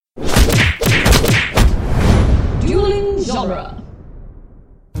genre.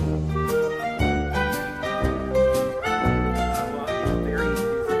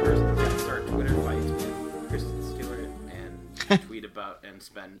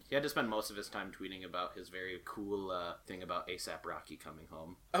 He had to spend most of his time tweeting about his very cool thing about A$AP Rocky coming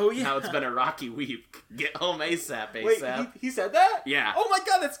home. Oh, yeah. Now it's been a Rocky week. Get home ASAP, ASAP. Wait, he said that? Yeah. Oh my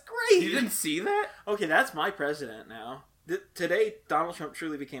god, that's great! You didn't see that? Okay, that's my president now. Today, Donald Trump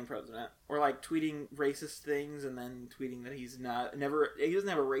truly became president. Or like tweeting racist things and then tweeting that he doesn't have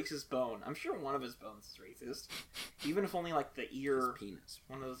a racist bone. I'm sure one of his bones is racist. Even if only like the ear. His penis.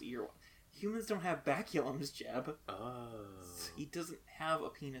 One of those ear. Humans don't have baculums, Jeb. Oh. He doesn't have a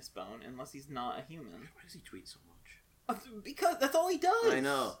penis bone unless he's not a human. Why does he tweet so much? Because that's all he does. I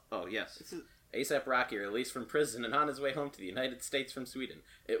know. Oh, yes. A$AP Rocky released from prison and on his way home to the United States from Sweden.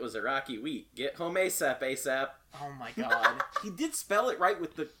 It was a rocky week. Get home ASAP, ASAP. Oh my god. He did spell it right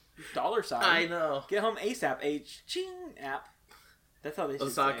with the dollar sign. I know. Get home ASAP, H-ching app. That's how they should I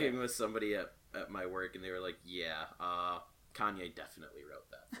was talking with somebody at my work and they were like, yeah, Kanye definitely wrote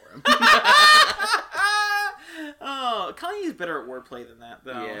that for him. Oh, Kanye's better at wordplay than that,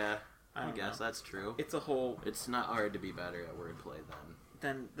 though. Yeah, I guess that's true. It's a whole... It's not hard to be better at wordplay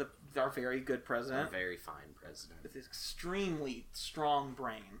than our very good president. Our very fine president. With his extremely strong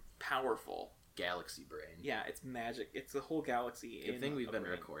brain. Powerful. Galaxy brain. Yeah, it's magic. It's the whole galaxy. Good thing we've been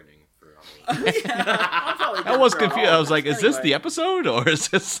brain. recording for a whole yeah, I was confused. I was like, is this the episode or is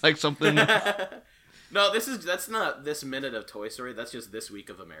this like something... No, that's not this minute of Toy Story. That's just This Week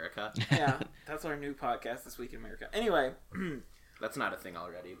of America. Yeah, that's our new podcast, This Week in America. Anyway. That's not a thing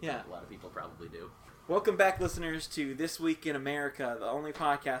already. Yeah. A lot of people probably do. Welcome back, listeners, to This Week in America, the only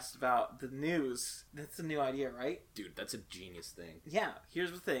podcast about the news. That's a new idea, right? Dude, that's a genius thing. Yeah,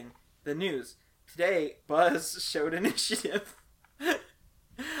 here's the thing. The news. Today, Buzz showed initiative.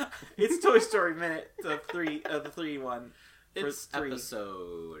 It's Toy Story Minute, the 3-1. It's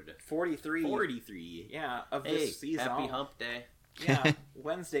episode 43. 43. Yeah, of this season. Happy Hump Day. Yeah,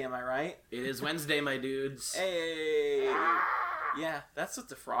 Wednesday, am I right? It is Wednesday, my dudes. Hey! Yeah, that's what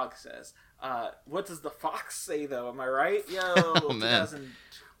the frog says. What does the fox say, though? Am I right? Yo, Oh, man.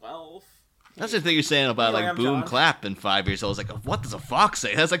 2012. That's the thing you're saying about Anyway, like I'm Boom John. Clap in 5 years old. It's like, what does a fox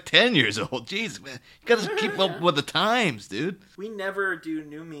say? That's like 10 years old. Jeez, man. You gotta keep up with the times, dude. We never do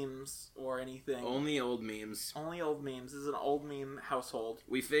new memes or anything. Only old memes. Only old memes. This is an old meme household.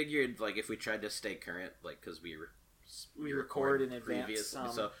 We figured, like, if we tried to stay current, like, because we record in advance.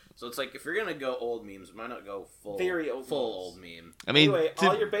 So it's like, if you're gonna go old memes, why not go full memes. old meme? I mean, anyway,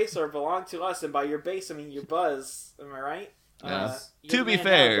 all your base are belong to us, and by your base, I mean your Buzz. Am I right? To be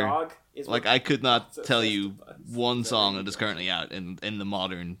fair, like I could not tell you Buzz. one song that is currently out in the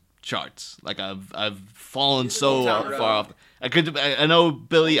modern charts. Like I've fallen This is so Old Town far Road. off. I know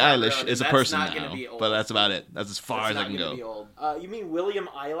Billie Old Town Eilish Road, is a that's person not gonna now, be old. but that's about it. That's as far It's as I not can gonna go. be old. You mean William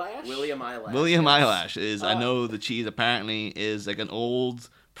Eyelash? William Eyelash. William yes. Eyelash is. I know that she apparently is like an old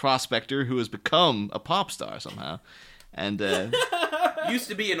prospector who has become a pop star somehow, and Used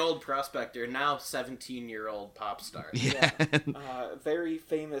to be an old prospector, now 17-year-old pop star. yeah. Very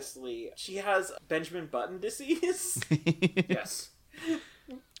famously, she has Benjamin Button disease. Yes.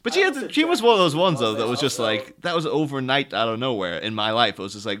 But I also she was one of those ones though also- that was just like that was overnight out of nowhere in my life. It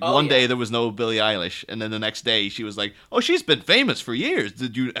was just like Oh, one day yeah. there was no Billie Eilish, and then the next day she was like, "Oh, she's been famous for years.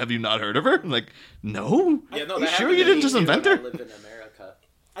 Have you not heard of her?" I'm like, no. Yeah, no, You that sure happened you to didn't me just too invent when her? I lived in America.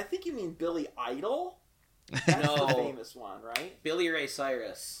 I think you mean Billy Idol. That's No. the famous one, right? Billy Ray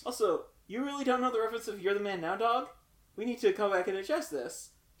Cyrus. Also, you really don't know the reference of "You're the Man Now, Dog"? We need to come back and adjust this.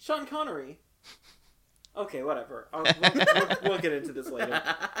 Sean Connery. Okay, whatever. We'll get into this later.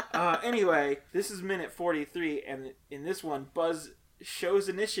 Anyway, this is minute 43, and in this one, Buzz shows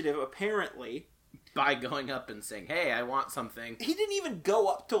initiative, apparently. By going up and saying, hey, I want something. He didn't even go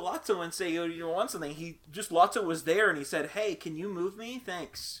up to Lotso and say, "Oh, you want something?" Lotso was there, and he said, "Hey, can you move me?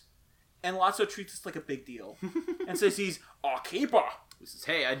 Thanks." And Lotso treats this like a big deal. And says he's a keeper. He says,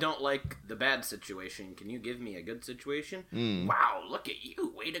 hey, I don't like the bad situation. Can you give me a good situation? Mm. Wow, look at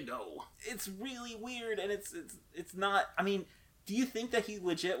you. Way to go. It's really weird, and it's not... I mean, do you think that he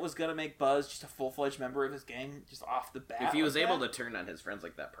legit was going to make Buzz just a full-fledged member of his gang just off the bat? If he was like able that? to turn on his friends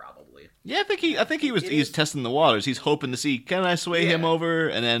like that, probably. Yeah, I think he was It he's is- testing the waters. He's hoping to see, can I sway him Yeah. over,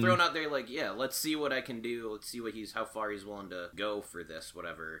 and then Thrown out there like, yeah, let's see what I can do. Let's see how far he's willing to go for this,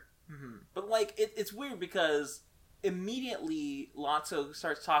 whatever. Mm-hmm. But, like, it's weird because immediately Lotso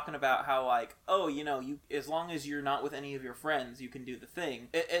starts talking about how, like, oh, you know, you as long as you're not with any of your friends, you can do the thing.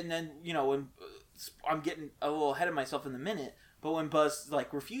 And then, you know, when I'm getting a little ahead of myself in the minute, but when Buzz,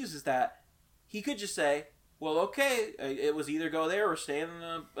 like, refuses that, he could just say, well, okay, it was either go there or stay in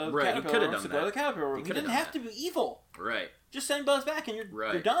the Right, you caterpillar could have room. done So that. go to the caterpillar room. You You could have didn't done have to be evil. Right. Just send Buzz back and you're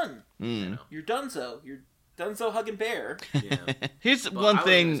Right. done. I know. You're donezo. You're donezo hugging bear. Yeah. Here's Well, one I was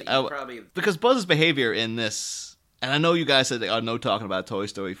thing. gonna say, probably... Because Buzz's behavior in this, and I know you guys said, no talking about Toy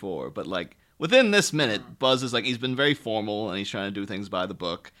Story 4, but like within this minute, Buzz is like, he's been very formal and he's trying to do things by the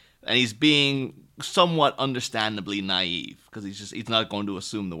book, and he's being somewhat understandably naive because he's not going to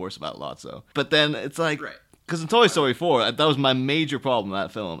assume the worst about Lotso. But then it's like, Right. because in Toy Story 4, that was my major problem with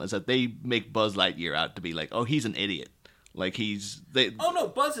that film, is that they make Buzz Lightyear out to be like, oh, he's an idiot. Like Oh no,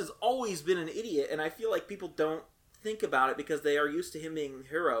 Buzz has always been an idiot, and I feel like people don't think about it because they are used to him being a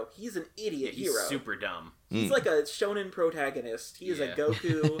hero. He's an idiot He's hero. super dumb. He's like a shonen protagonist. He is a Yeah.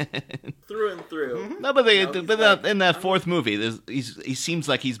 Goku through and through. No, but You know, he's like, in that fourth movie, he seems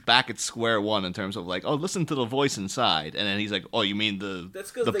like he's back at square one in terms of like, oh, listen to the voice inside, and then he's like, oh, you mean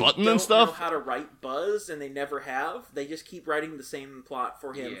That's because the they button don't and stuff? know how to write Buzz, and they never have. They just keep writing the same plot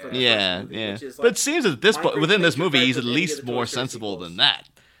for him. Yeah. For the Yeah, first movie, yeah. Which is But like, it seems that this Minecraft within this makes your movie, friends he's at at the end of least the Toy more Story sensible sequels. than that.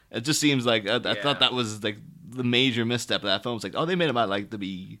 It just seems like I Yeah. thought that was like the major misstep of that film. It's like, oh, they made him out like to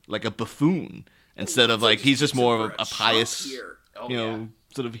be like a buffoon instead of like he's just more of a pious, Here. Oh, you know, yeah.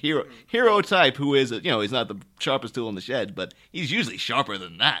 sort of hero type who is, he's not the sharpest tool in the shed, but he's usually sharper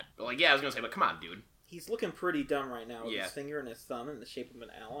than that. But like, yeah, I was gonna say, but come on, dude. He's looking pretty dumb right now with Yeah. his finger and his thumb in the shape of an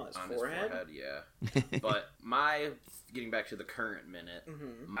L on his On forehead. his forehead, yeah. But getting back to the current minute,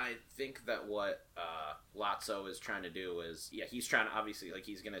 I think that what Lotso is trying to do is, he's trying to, obviously, like,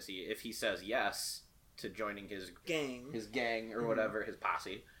 he's gonna see if he says yes to joining his gang or whatever, his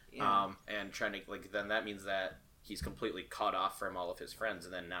posse, and trying to, like, then that means that he's completely cut off from all of his friends,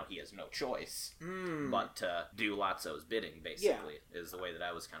 and then now he has no choice but to do Lotso's bidding, basically, is the way that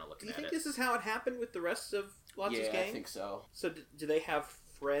I was kind of looking at it. Do you think this is how it happened with the rest of Lotso's gang? Yeah, I think so. So do they have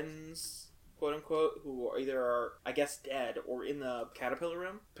friends, quote unquote, who either are, I guess, dead or in the caterpillar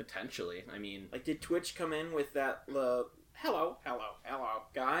room? Potentially. I mean... Like, did Twitch come in with that, hello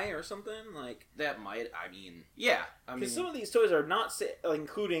guy or something? Like, that might, I mean... Yeah. I mean... because some of these toys are not,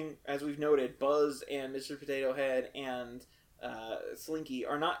 including, as we've noted, Buzz and Mr. Potato Head and Slinky,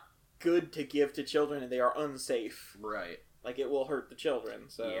 are not good to give to children, and they are unsafe. Right. Like, it will hurt the children,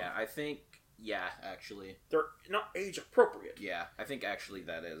 so... Yeah, I think... Yeah, actually. They're not age appropriate. Yeah, I think actually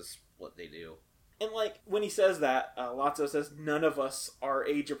that is what they do. And, like, when he says that, Lotso says, none of us are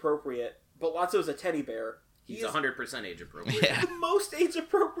age appropriate, but Lotso's a teddy bear. He's 100% age appropriate. Yeah. The most age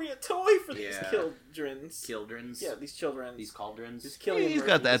appropriate toy for these Yeah. childrens. Children's. Yeah, these children. These cauldrons. These Killian He's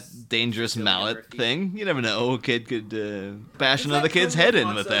got that Murphys. dangerous Killian mallet Murphy. thing. You never know. A kid could bash Is another that kid's come head with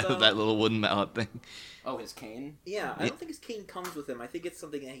in with Lotso, though? that little wooden mallet thing. Oh, his cane? Yeah, I don't think his cane comes with him. I think it's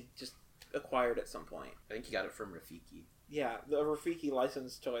something that he just acquired at some point. I think he got it from Rafiki. Yeah, the Rafiki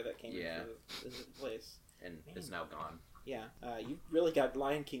licensed toy that came Yeah. into the place. And it's now gone. Yeah, you really got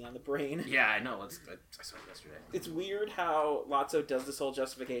Lion King on the brain. Yeah, I know. I saw it yesterday. It's weird how Lotso does this whole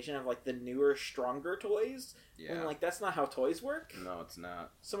justification of, like, the newer, stronger toys. Yeah. When, like, that's not how toys work. No, it's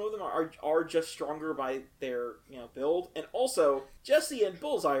not. Some of them are just stronger by their, build. And also, Jesse and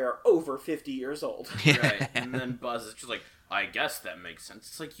Bullseye are over 50 years old. Right. And then Buzz is just like, I guess that makes sense.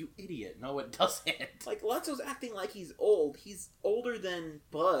 It's like, you idiot. No, it doesn't. Like, Lotso's acting like he's old. He's older than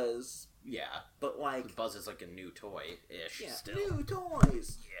Buzz, Yeah. but, like... Buzz is like a new toy-ish Yeah, still. new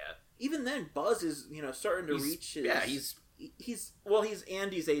toys! Yeah. Even then, Buzz is, starting to reach his... Yeah, he's He's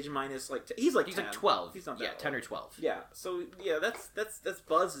Andy's age minus, like... he's like 10. like 12. He's not yeah, that 10 old. or 12. Yeah, so, yeah, that's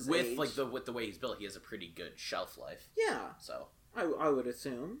Buzz's age. With the way he's built, he has a pretty good shelf life. Yeah. So I would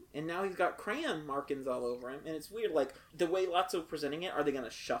assume. And now he's got crayon markings all over him. And it's weird, like, the way Lotso presenting it, are they going to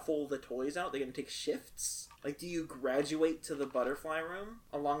shuffle the toys out? Are they going to take shifts? Like, do you graduate to the butterfly room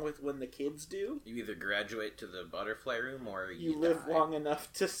along with when the kids do? you either graduate to the butterfly room or You you live die. long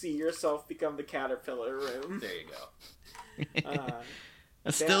enough to see yourself become the caterpillar room. There you go.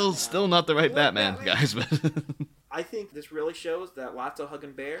 That's Batman. still not the right You like Batman, Batman? guys. But I think this really shows that Lotso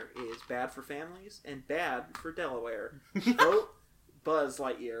Huggin' Bear is bad for families and bad for Delaware. Vote Buzz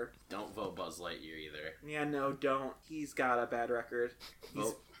Lightyear. Don't vote Buzz Lightyear either. Yeah, no, don't. He's got a bad record.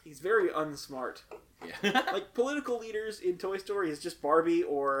 Vote. He's very unsmart. Yeah. Like, political leaders in Toy Story is just Barbie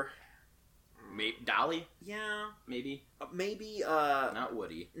or... Dolly? Yeah, Maybe. maybe, Not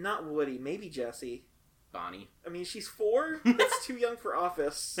Woody. not Woody, maybe Jessie. Bonnie. I mean, she's 4. That's too young for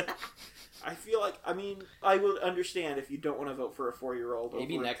office. I feel like, I would understand if you don't want to vote for a 4-year-old.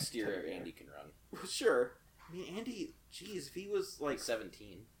 Maybe over next a year teddy bear. Andy can run. Well, sure. I mean, Andy, geez, if he was like...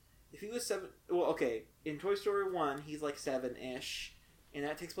 17. If he was 7... Well, okay, in Toy Story 1, he's like 7-ish, and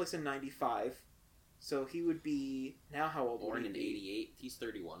that takes place in 95. So he would be... Now how old would Born he in be? 88. He's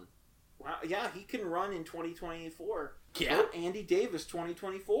 31. Wow, yeah, he can run in 2024. Yeah. Vote Andy Davis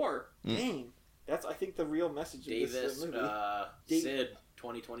 2024. Dang. That's, I think, the real message of this movie. Sid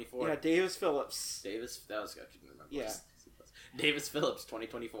 2024. Yeah, Davis Phillips. Davis, that was, I couldn't remember. Yeah. Davis Phillips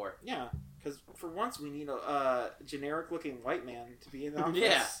 2024. Yeah, because for once we need a generic-looking white man to be in the office.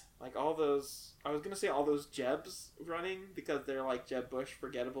 Yeah. Like all those, I was going to say all those Jebs running, because they're like Jeb Bush,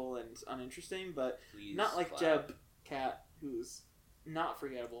 forgettable and uninteresting, but Please not like clap. Jeb Cat, who's not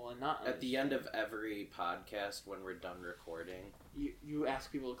forgettable and not At the end of every podcast, when we're done recording, you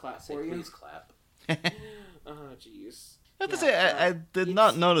ask people to clap say for you. please clap. Oh, jeez. I have to say, I did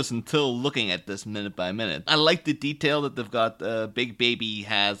not notice until looking at this minute by minute. I like the detail that they've got. Big Baby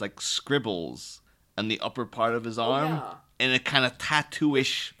has like scribbles on the upper part of his arm in a kind of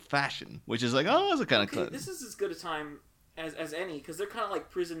tattoo-ish fashion, which is like, oh, that's a kind of clever. This is as good a time as any, because they're kind of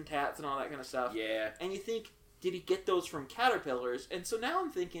like prison tats and all that kind of stuff. Yeah. And you think, did he get those from caterpillars? And so now I'm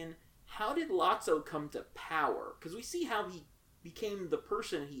thinking, how did Lotso come to power? Because we see how he became the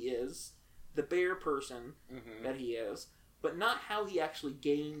person he is, the bear person that he is, but not how he actually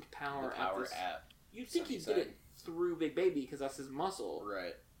gained power, at this. You'd think he did it through Big Baby, because that's his muscle.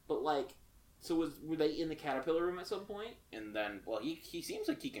 Right. But like, so were they in the caterpillar room at some point? And then, well, he seems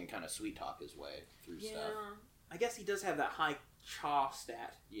like he can kind of sweet talk his way through stuff. I guess he does have that high chaw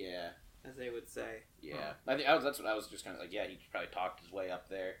stat. Yeah. As they would say. Yeah. That's what I was just kind of like, yeah, he probably talked his way up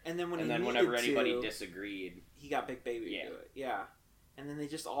there. And then whenever anybody disagreed, he got Big Baby to do it. Yeah. And then they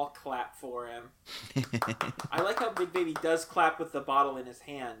just all clap for him. I like how Big Baby does clap with the bottle in his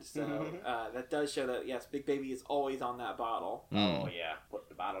hand. So that does show that, yes, Big Baby is always on that bottle. Oh, yeah. Put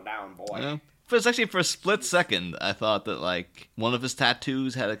the bottle down, boy. Yeah. For a split second, I thought that like one of his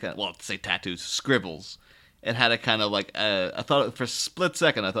tattoos had a kind of, well, say tattoos, scribbles. It had a kind of like, I thought for a split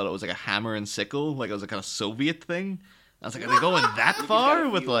second, I thought it was like a hammer and sickle, like it was a kind of Soviet thing. I was like, are they going that far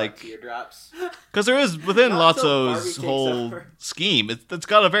with like teardrops? Because there is within Lotso's Barbie whole scheme, it's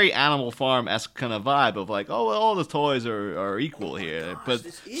got a very Animal Farm-esque kind of vibe of like, oh, well, all the toys are equal here, but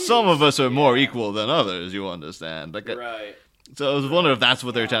some of us are more equal than others. You understand? Like, right. So I was wondering if that's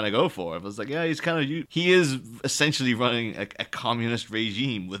what they're trying to go for. It was like, yeah, he is essentially running a communist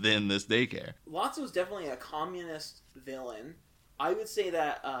regime within this daycare. Lotso's definitely a communist villain. I would say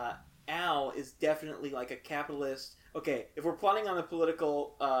that Al is definitely like a capitalist. Okay, if we're plotting on the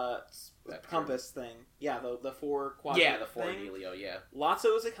political compass thing, the four quadrant Yeah, the four thing, dealio, yeah.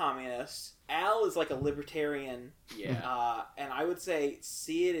 Lotso is a communist. Al is like a libertarian. Yeah. And I would say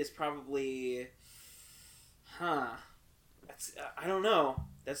Sid is probably... I don't know.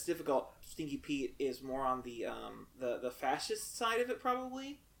 That's difficult. Stinky Pete is more on the fascist side of it,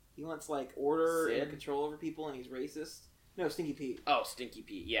 probably. He wants like order and control over people, and he's racist. No, Stinky Pete. Oh, Stinky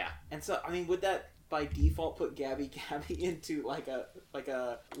Pete, yeah. And so, I mean, would that by default put Gabby into like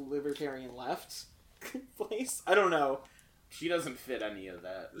a libertarian left place? I don't know. She doesn't fit any of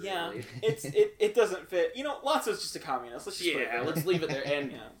that. Really. Yeah, it doesn't fit. You know, Lotso's just a communist. Let's just let's leave it there.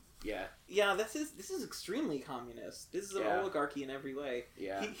 And yeah, this is extremely communist. This is an oligarchy in every way.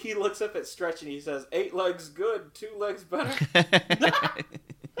 Yeah, he looks up at Stretch and he says, 8 legs good, 2 legs better.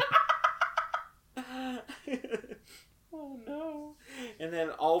 Oh no. And then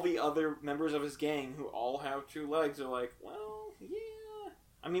all the other members of his gang who all have 2 legs are like, well, yeah.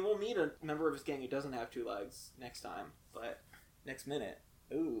 I mean, we'll meet a member of his gang who doesn't have 2 legs next time, but next minute.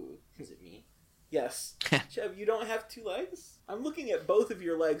 Ooh. Is it me? Yes. Chev, you don't have 2 legs? I'm looking at both of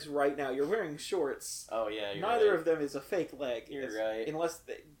your legs right now. You're wearing shorts. Oh, yeah, you're Neither right. of them is a fake leg. You're right. Unless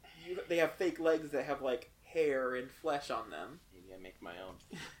they have fake legs that have, like, hair and flesh on them. Maybe I make my own.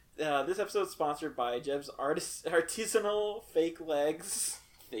 This episode is sponsored by Jeb's artisanal fake legs.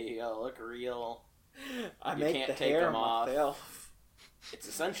 They look real. I You make can't the take hair them off. myself. It's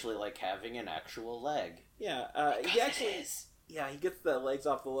essentially like having an actual leg. Yeah, he actually... Yeah, he gets the legs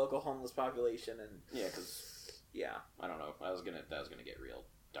off the local homeless population, and... Yeah, because... Yeah. I don't know. That was gonna get real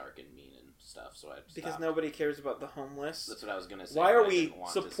dark and mean and stuff, so I stopped. Because nobody cares about the homeless. That's what I was gonna say. Why are I we didn't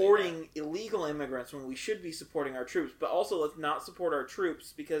want to say supporting illegal immigrants when we should be supporting our troops? But also, let's not support our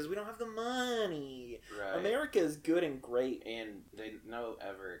troops because we don't have the money. Right. America is good and great. And they don't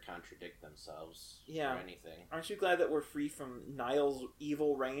ever contradict themselves Yeah. or anything. Aren't you glad that we're free from Niall's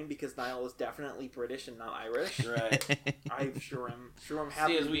evil reign? Because Niall is definitely British and not Irish. Right. I'm sure I'm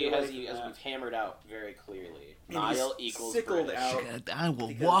happy. See, as to be away from we've that. hammered out very clearly, And Niall he's equals sickled British. out. I will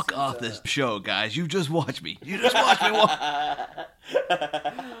Because walk he's, off this show, guys. You just watch me. You just watch me walk.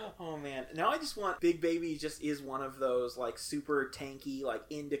 Oh man, now I just want Big Baby just is one of those like super tanky, like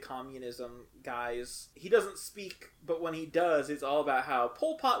into communism guys. He doesn't speak, but when he does, it's all about how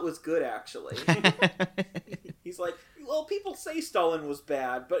Pol Pot was good actually. He's like, well, people say Stalin was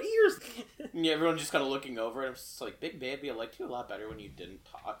bad, but here's... Yeah, everyone just kind of looking over, and I'm just like, Big Baby, I liked you a lot better when you didn't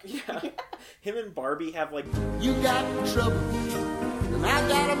talk. Yeah. Him and Barbie have, like... You got trouble, and I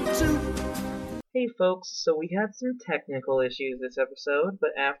got them too. Hey folks, so we had some technical issues this episode, but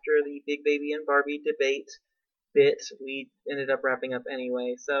after the Big Baby and Barbie debate bit, we ended up wrapping up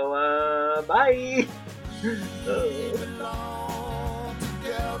anyway, so, bye!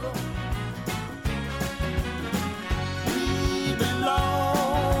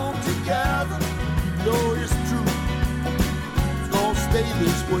 Together, know it's true. It's gonna stay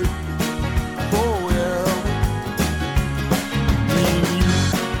this way.